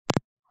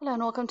Hello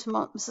and welcome to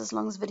Mrs.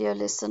 Long's video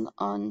lesson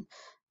on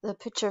the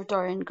Picture of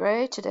Dorian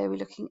Gray. Today we're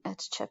looking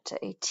at chapter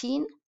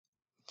 18.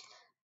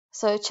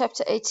 So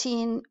chapter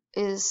 18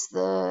 is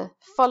the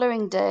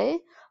following day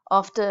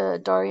after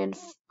Dorian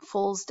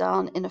falls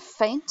down in a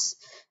faint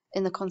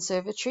in the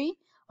conservatory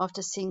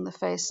after seeing the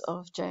face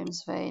of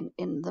James Vane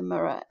in the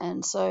mirror.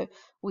 And so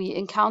we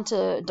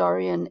encounter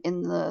Dorian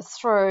in the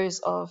throes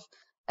of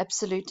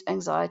absolute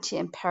anxiety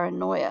and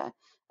paranoia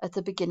at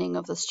the beginning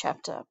of this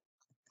chapter.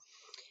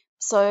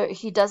 So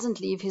he doesn't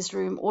leave his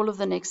room all of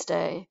the next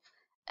day,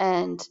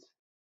 and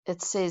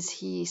it says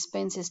he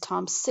spends his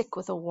time sick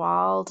with a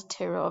wild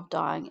terror of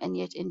dying and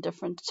yet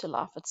indifferent to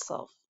life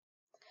itself.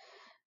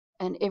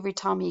 And every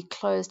time he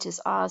closed his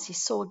eyes, he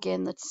saw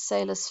again the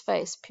sailor's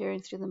face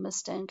peering through the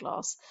mist-stained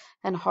glass,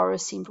 and horror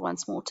seemed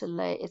once more to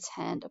lay its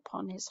hand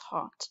upon his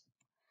heart.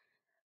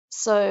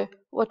 So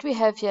what we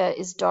have here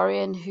is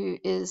Dorian, who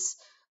is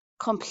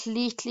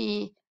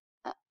completely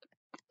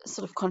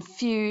sort of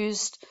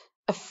confused,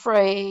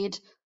 afraid,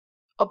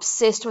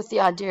 obsessed with the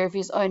idea of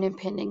his own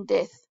impending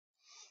death.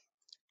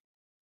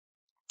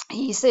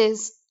 He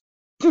says,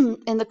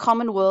 in the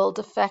common world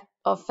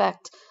of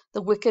fact,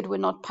 the wicked were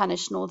not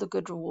punished nor the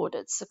good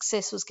rewarded.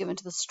 Success was given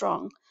to the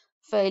strong,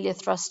 failure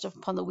thrust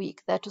upon the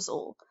weak, that was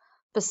all.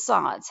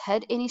 Besides,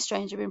 had any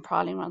stranger been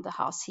prowling around the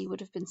house, he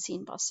would have been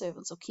seen by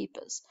servants or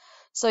keepers.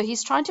 So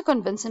he's trying to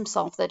convince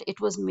himself that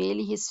it was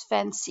merely his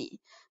fancy,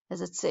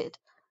 as it said.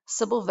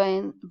 Sybil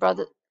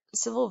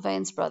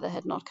Vane's brother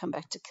had not come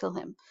back to kill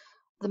him.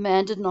 The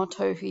man did not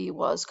know who he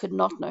was, could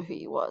not know who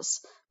he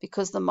was,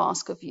 because the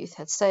mask of youth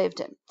had saved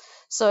him.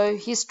 So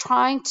he's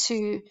trying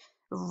to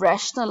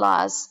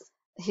rationalize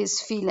his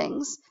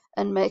feelings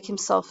and make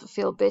himself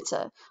feel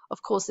better.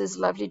 Of course, there's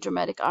lovely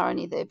dramatic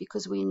irony there,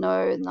 because we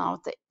know now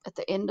at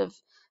the end of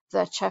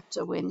that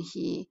chapter, when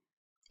he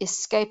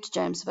escaped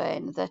James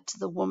Vane, that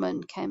the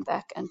woman came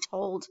back and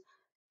told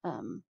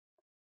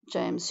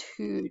James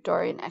who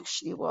Dorian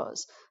actually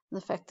was,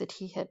 and the fact that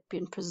he had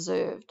been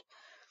preserved.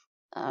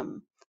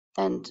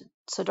 And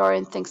so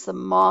Dorian thinks the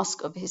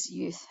mask of his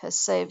youth has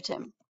saved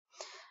him.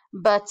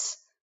 But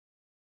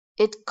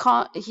it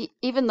can't,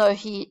 even though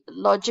he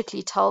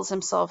logically tells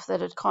himself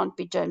that it can't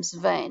be James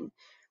Vane,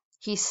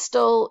 he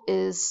still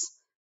is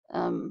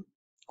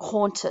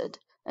haunted.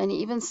 And he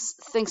even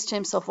thinks to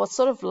himself, what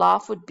sort of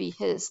life would be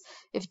his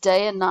if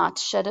day and night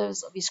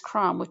shadows of his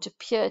crime were to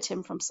peer at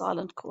him from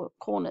silent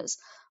corners,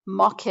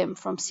 mock him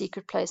from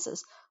secret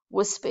places,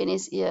 whisper in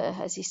his ear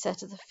as he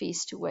sat at the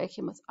feast to wake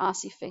him with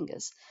icy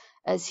fingers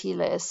as he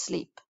lay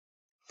asleep.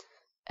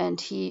 And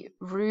he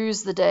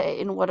rues the day.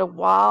 In what a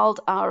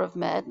wild hour of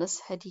madness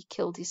had he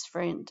killed his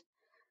friend.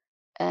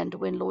 And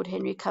when Lord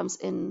Henry comes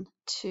in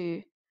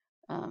to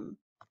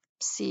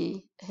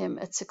see him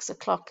at 6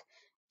 o'clock,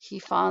 he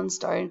finds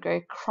Dorian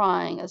Gray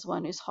crying as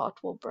one whose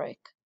heart will break.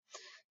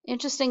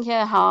 Interesting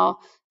here how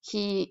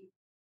he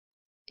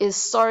is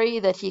sorry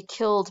that he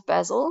killed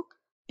Basil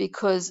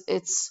because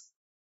it's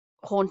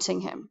haunting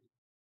him.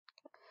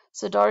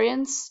 So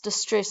Dorian's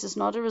distress is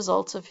not a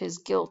result of his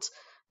guilt,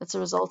 it's a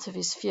result of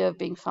his fear of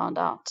being found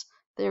out.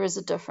 There is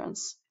a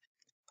difference.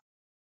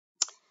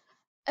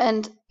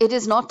 And it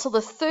is not till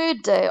the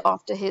third day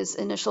after his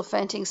initial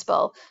fainting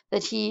spell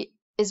that he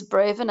is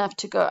brave enough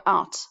to go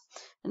out.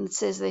 And it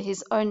says that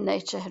his own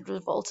nature had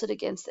revolted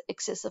against the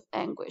excess of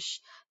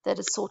anguish that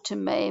had sought to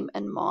maim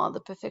and mar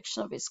the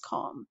perfection of his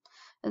calm.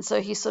 And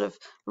so he sort of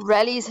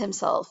rallies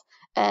himself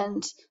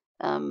and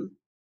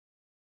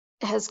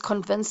has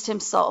convinced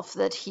himself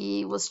that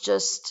he was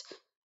just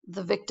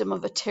the victim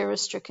of a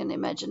terror-stricken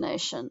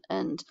imagination,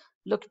 and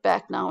looked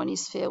back now on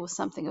his fear with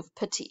something of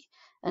pity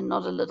and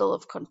not a little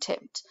of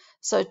contempt.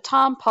 So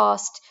time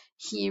passed,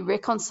 he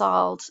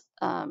reconciled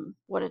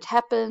what had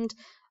happened,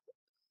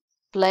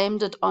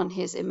 blamed it on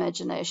his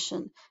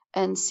imagination,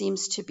 and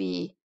seems to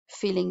be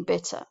feeling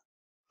better.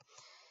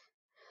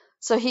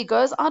 So he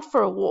goes out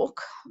for a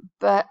walk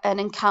and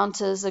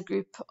encounters a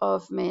group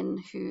of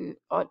men who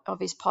are of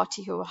his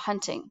party who are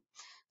hunting.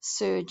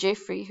 Sir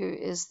Geoffrey, who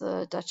is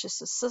the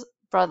Duchess's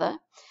brother,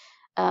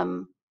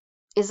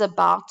 is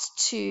about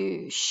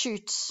to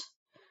shoot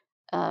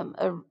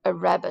a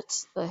rabbit,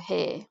 a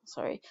hare,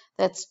 sorry,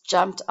 that's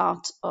jumped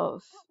out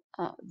of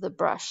the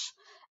brush.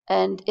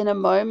 And in a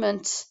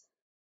moment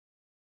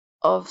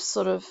of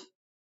sort of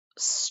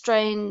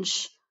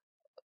strange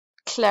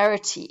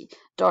clarity,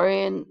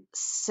 Dorian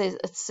says,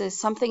 it says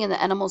something in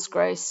the animal's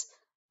grace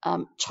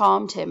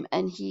charmed him,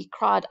 and he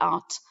cried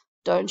out,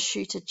 "Don't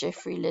shoot it,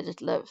 Geoffrey, let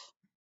it live."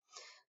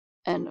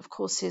 And of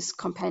course his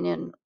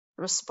companion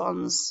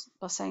responds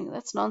by saying,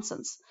 "That's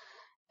nonsense."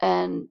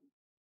 And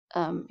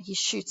he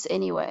shoots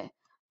anyway.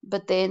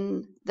 But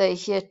then they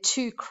hear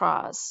two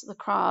cries, the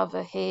cry of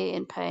a hare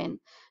in pain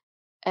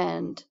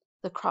and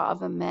the cry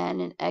of a man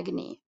in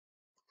agony.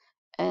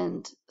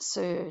 And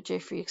Sir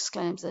Geoffrey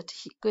exclaims that,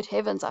 "Good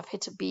heavens, I've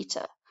hit a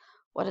beater.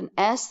 What an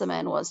ass the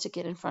man was to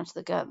get in front of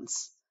the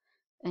guns."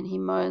 And he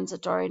moans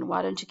at Dorian,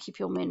 "Why don't you keep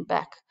your men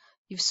back?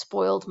 You've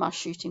spoiled my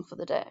shooting for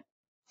the day."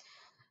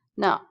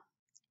 Now,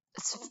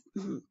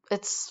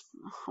 it's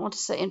I want to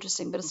say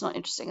interesting, but it's not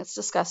interesting. It's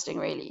disgusting,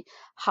 really,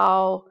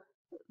 how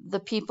the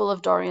people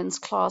of Dorian's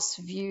class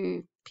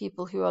view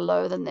people who are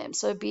lower than them.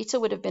 So Beta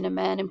would have been a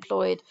man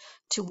employed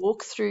to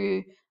walk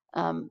through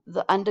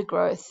the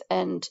undergrowth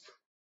and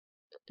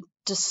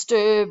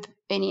disturb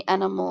any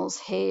animals,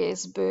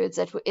 hares, birds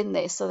that were in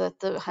there so that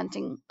the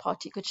hunting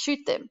party could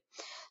shoot them.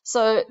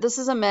 So this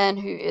is a man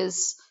who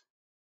is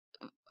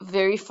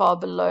very far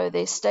below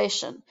their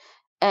station.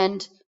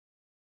 And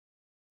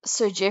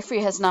Sir Geoffrey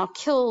has now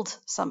killed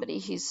somebody.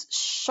 He's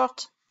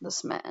shot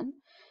this man.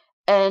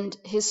 And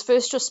his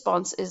first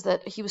response is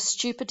that he was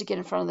stupid to get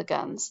in front of the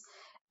guns.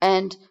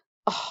 And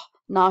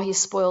now he's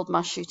spoiled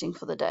my shooting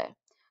for the day.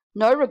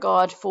 No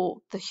regard for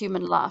the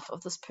human life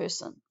of this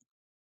person.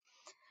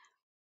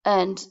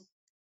 And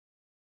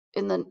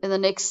in the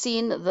next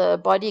scene,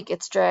 the body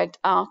gets dragged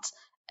out,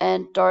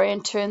 and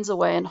Dorian turns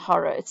away in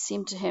horror. It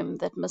seemed to him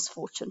that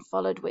misfortune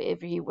followed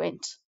wherever he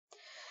went.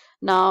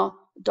 Now,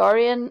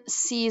 Dorian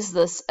sees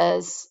this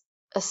as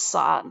a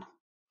sign.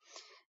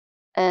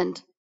 And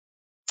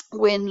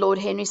when Lord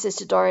Henry says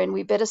to Dorian,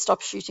 we better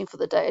stop shooting for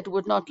the day, it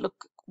would not look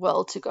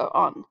well to go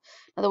on. In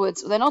other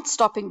words, they're not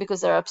stopping because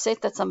they're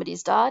upset that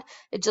somebody's died.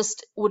 It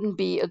just wouldn't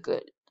be a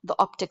good. The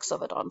optics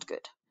of it aren't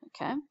good.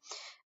 Okay?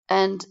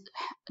 And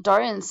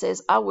Dorian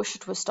says, I wish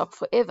it were stopped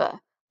forever.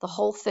 The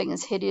whole thing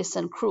is hideous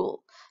and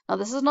cruel. Now,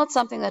 this is not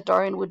something that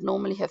Dorian would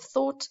normally have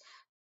thought.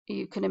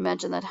 You can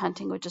imagine that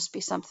hunting would just be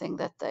something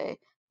that they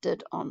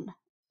did on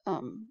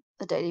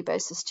a daily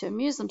basis to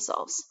amuse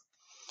themselves.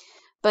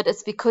 But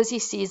it's because he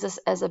sees this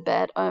as a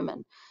bad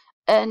omen.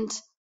 And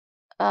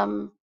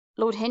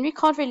Lord Henry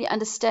can't really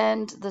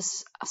understand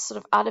this sort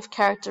of out of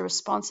character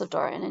response of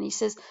Dorian. And he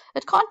says,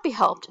 it can't be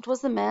helped. It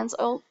was the man's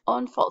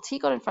own fault. He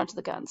got in front of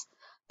the guns.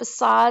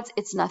 Besides,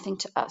 it's nothing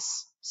to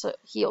us. So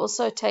he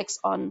also takes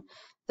on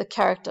the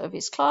character of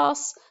his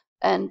class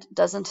and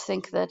doesn't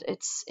think that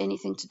it's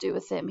anything to do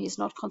with them. He's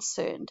not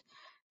concerned.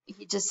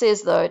 He just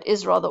says, though, it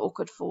is rather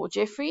awkward for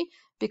Geoffrey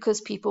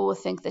because people will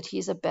think that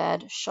he's a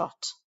bad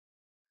shot.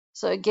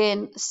 So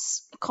again,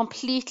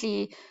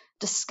 completely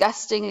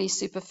disgustingly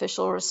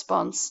superficial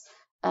response.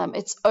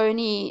 It's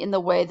only in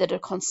the way that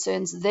it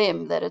concerns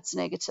them that it's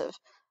negative.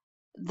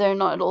 They're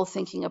not at all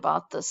thinking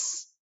about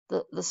this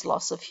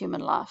loss of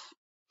human life.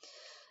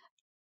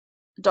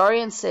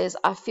 Dorian says,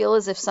 I feel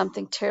as if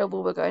something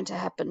terrible were going to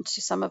happen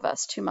to some of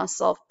us, to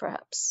myself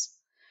perhaps.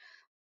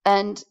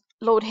 And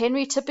Lord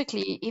Henry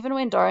typically, even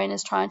when Dorian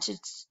is trying to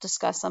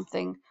discuss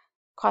something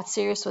quite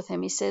serious with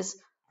him, he says,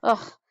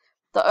 ugh,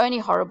 the only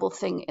horrible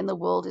thing in the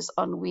world is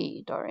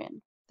ennui,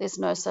 Dorian. There's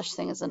no such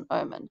thing as an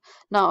omen.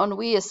 Now,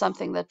 ennui is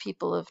something that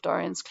people of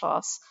Dorian's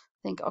class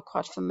I think are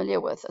quite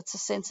familiar with. It's a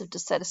sense of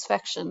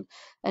dissatisfaction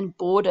and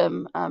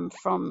boredom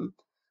from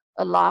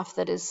a life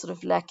that is sort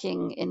of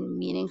lacking in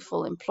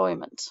meaningful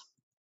employment.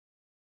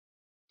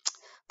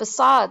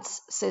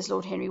 Besides, says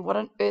Lord Henry, what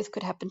on earth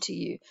could happen to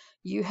you?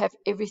 You have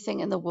everything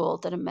in the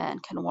world that a man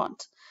can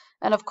want.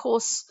 And of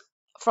course,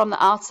 from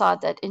the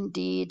outside, that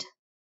indeed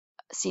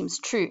seems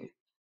true.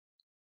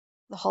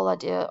 The whole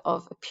idea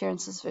of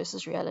appearances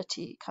versus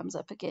reality comes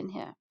up again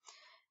here.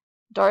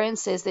 Dorian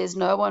says, there's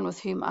no one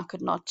with whom I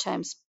could not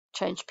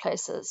change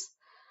places.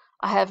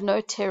 I have no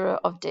terror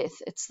of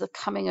death. It's the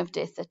coming of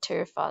death that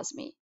terrifies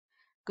me.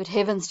 Good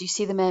heavens, do you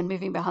see the man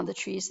moving behind the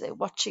trees there,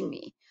 watching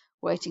me,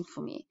 waiting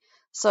for me?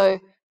 So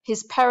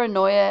his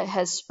paranoia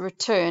has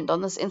returned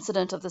on this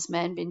incident of this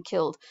man being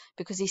killed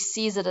because he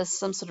sees it as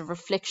some sort of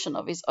reflection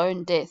of his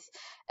own death.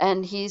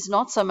 And he's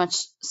not so much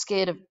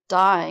scared of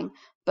dying,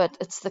 but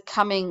it's the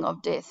coming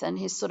of death and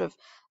his sort of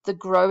the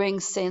growing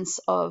sense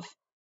of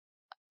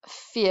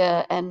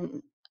fear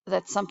and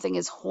that something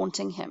is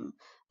haunting him,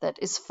 that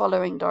is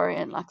following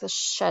Dorian like this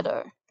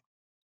shadow.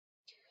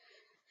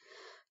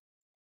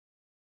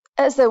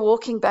 As they're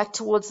walking back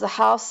towards the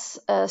house,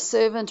 a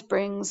servant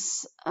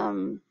brings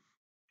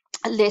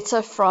a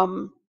letter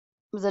from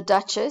the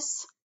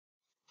Duchess,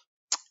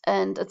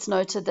 and it's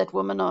noted that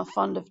women are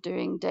fond of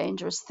doing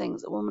dangerous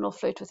things. A woman will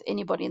flirt with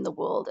anybody in the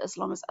world as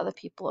long as other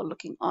people are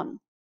looking on.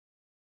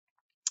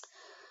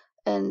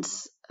 And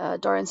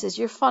Dorian says,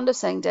 you're fond of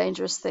saying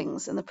dangerous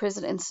things. In the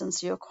present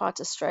instance, you're quite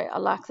astray. I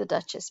like the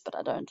Duchess, but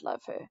I don't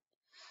love her.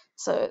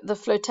 So the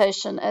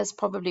flirtation, as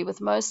probably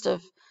with most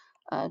of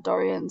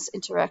Dorian's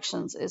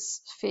interactions,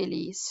 is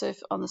fairly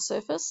on the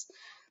surface.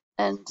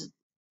 And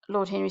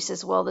Lord Henry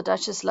says, well, the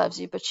Duchess loves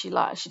you, but she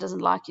doesn't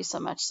like you so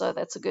much, so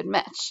that's a good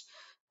match.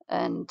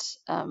 And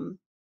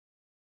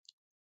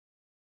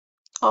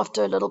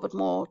after a little bit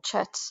more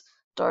chat,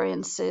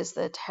 Dorian says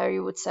that Harry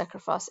would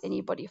sacrifice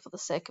anybody for the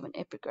sake of an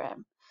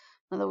epigram.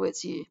 In other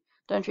words, you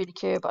don't really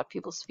care about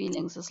people's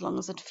feelings as long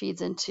as it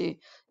feeds into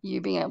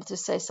you being able to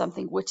say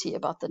something witty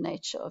about the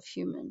nature of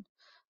human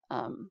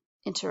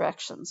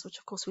interactions, which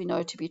of course we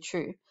know to be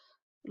true.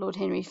 Lord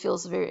Henry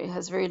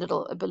has very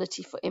little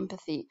ability for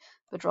empathy,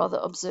 but rather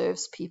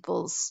observes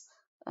people's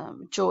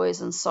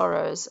joys and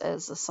sorrows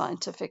as a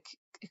scientific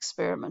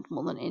experiment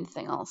more than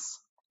anything else.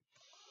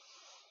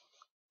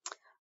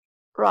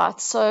 Right,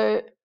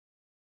 so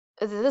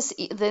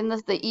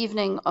the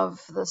evening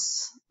of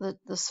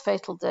this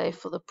fatal day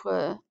for the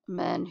poor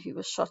man who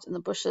was shot in the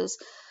bushes,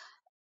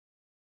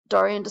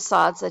 Dorian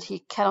decides that he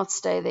cannot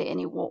stay there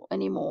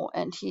anymore,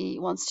 and he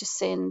wants to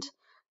send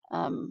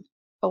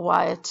a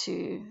wire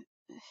to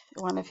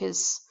one of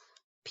his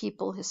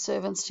people, his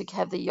servants, to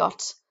have the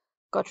yacht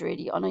got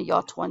ready. On a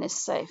yacht, one is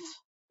safe.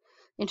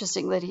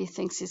 Interesting that he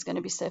thinks he's going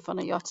to be safe on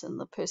a yacht, and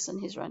the person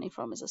he's running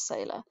from is a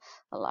sailor.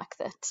 I like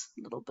that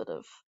little bit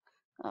of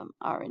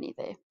irony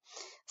there.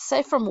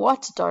 Safe from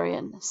what,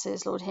 Dorian?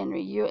 Says Lord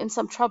Henry. You're in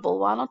some trouble.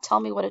 Why not tell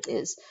me what it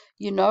is?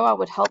 You know I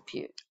would help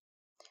you.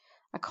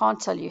 I can't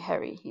tell you,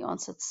 Harry, he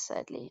answered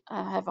sadly.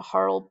 I have a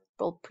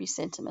horrible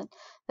presentiment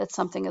that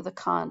something of the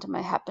kind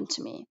may happen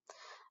to me.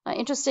 Now,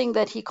 interesting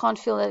that he can't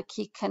feel that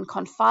he can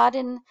confide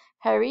in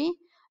Harry.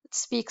 It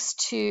speaks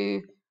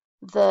to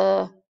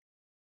the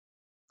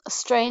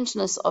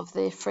strangeness of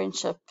their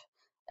friendship,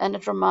 and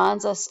it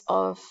reminds us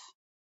of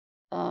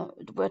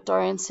what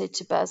Dorian said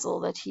to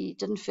Basil, that he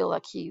didn't feel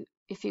like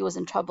if he was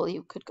in trouble,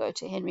 he could go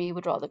to Henry. He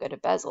would rather go to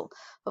Basil.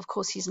 Of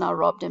course, he's now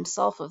robbed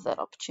himself of that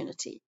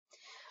opportunity.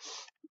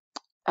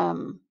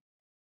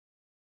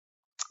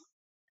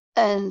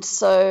 And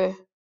so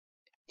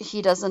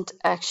he doesn't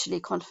actually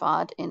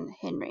confide in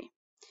Henry.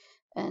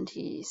 And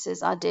he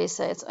says, I dare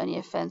say it's only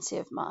a fancy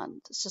of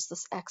mine. It's just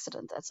this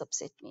accident that's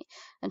upset me,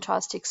 and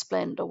tries to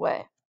explain it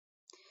away.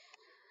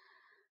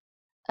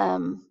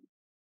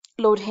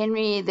 Lord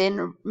Henry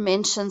then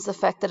mentions the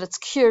fact that it's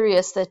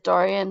curious that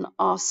Dorian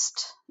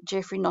asked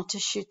Geoffrey not to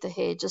shoot the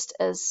hare just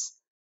as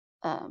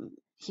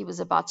he was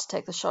about to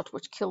take the shot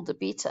which killed the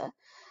beater.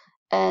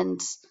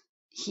 And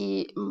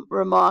he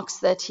remarks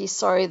that he's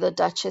sorry the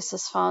Duchess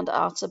has found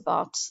out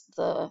about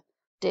the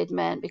dead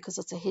man because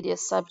it's a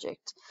hideous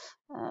subject.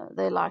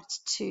 They liked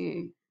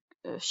to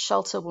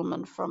shelter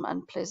women from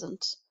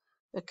unpleasant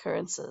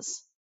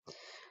occurrences.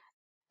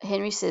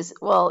 Henry says,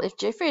 well, if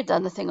Geoffrey had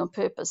done the thing on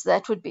purpose,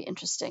 that would be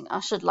interesting. I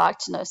should like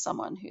to know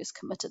someone who has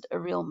committed a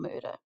real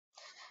murder.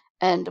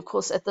 And, of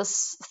course, at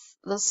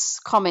this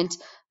comment,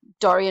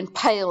 Dorian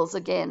pales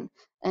again,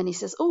 and he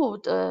says,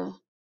 the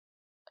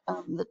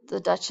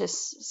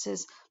Duchess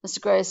says, Mr.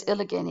 Gray is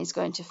ill again, he's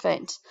going to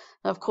faint.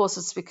 Now, of course,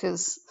 it's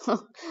because,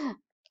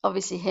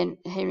 obviously,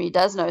 Henry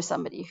does know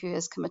somebody who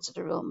has committed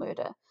a real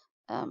murder,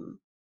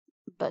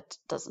 but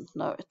doesn't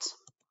know it.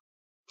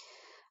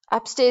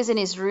 Upstairs in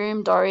his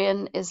room,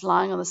 Dorian is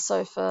lying on the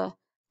sofa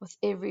with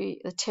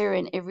the terror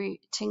in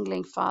every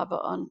tingling fibre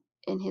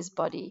in his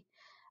body.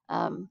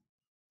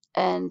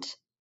 And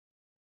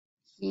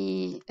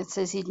it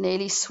says he'd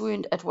nearly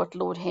swooned at what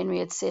Lord Henry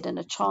had said in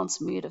a chance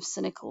mood of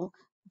cynical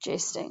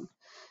jesting.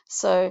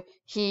 So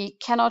he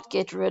cannot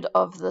get rid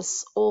of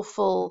this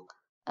awful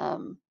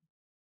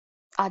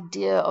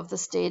idea of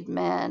this dead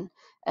man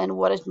and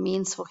what it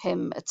means for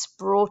him. It's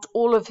brought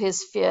all of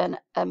his fear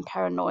and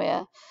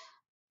paranoia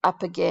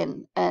up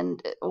again,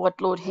 and what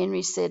Lord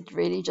Henry said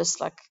really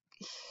just like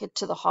hit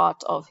to the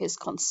heart of his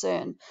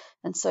concern,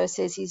 and so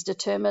says he's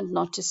determined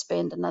not to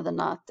spend another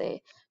night there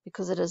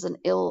because it is an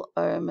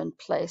ill-omened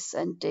place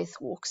and death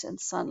walks in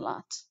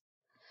sunlight.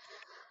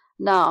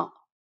 Now,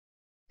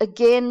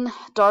 again,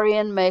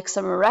 Dorian makes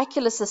a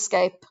miraculous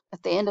escape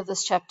at the end of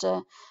this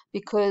chapter,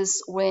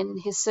 because when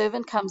his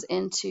servant comes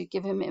in to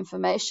give him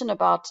information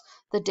about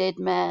the dead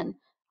man,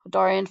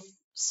 Dorian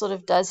sort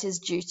of does his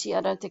duty.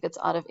 I don't think it's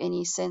out of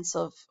any sense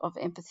of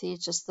empathy.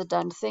 It's just the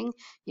done thing.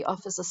 He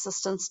offers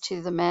assistance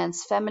to the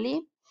man's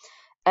family,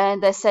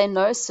 and they say,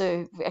 no,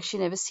 sir, we've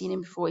actually never seen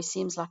him before. He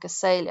seems like a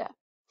sailor.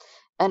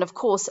 And of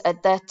course,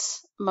 at that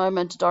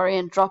moment,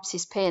 Dorian drops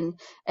his pen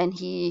and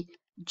he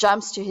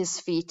jumps to his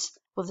feet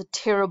with a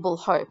terrible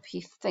hope.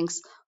 He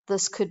thinks,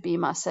 this could be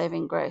my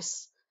saving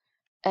grace.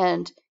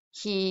 And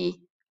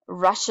he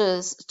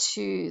rushes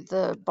to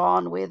the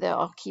barn where they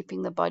are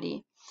keeping the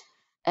body.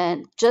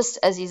 And just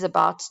as he's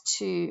about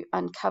to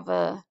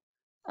uncover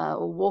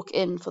or walk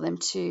in for them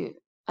to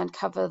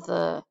uncover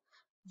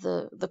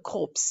the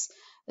corpse,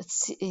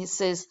 he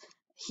says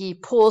he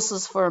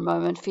pauses for a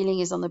moment, feeling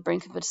he's on the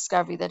brink of a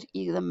discovery that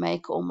either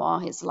make or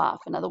mar his life.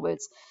 In other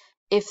words,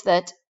 if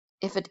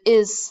it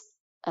is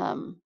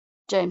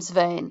James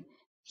Vane,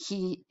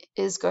 he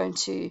is going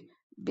to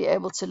be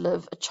able to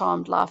live a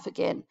charmed life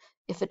again.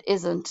 If it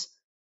isn't,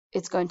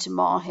 it's going to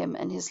mar him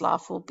and his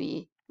life will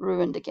be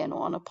ruined again,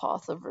 or on a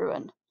path of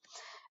ruin.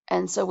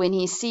 And so when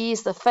he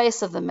sees the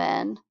face of the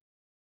man,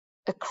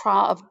 a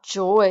cry of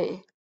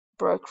joy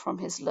broke from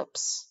his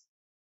lips.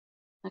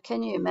 Now,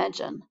 can you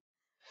imagine?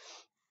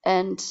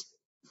 And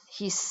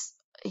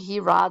he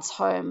rides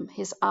home,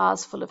 his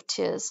eyes full of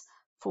tears,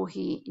 for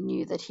he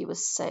knew that he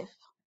was safe.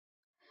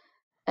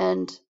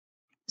 And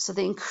so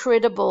the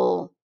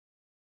incredible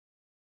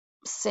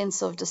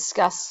sense of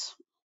disgust,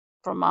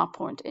 from my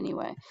point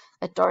anyway,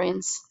 at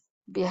Dorian's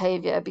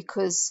behavior,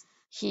 because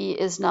he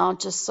is now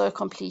just so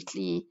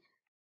completely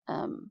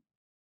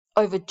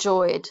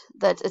overjoyed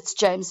that it's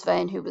James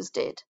Vane who was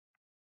dead.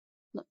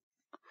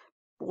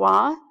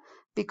 Why?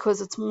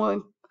 Because it's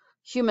more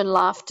human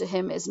life to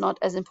him is not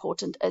as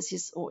important as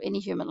his, or any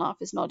human life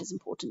is not as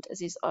important as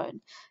his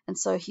own. And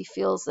so he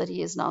feels that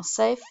he is now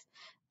safe,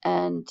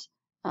 and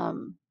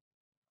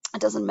it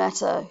doesn't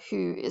matter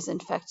who is in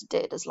fact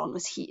dead as long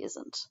as he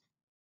isn't.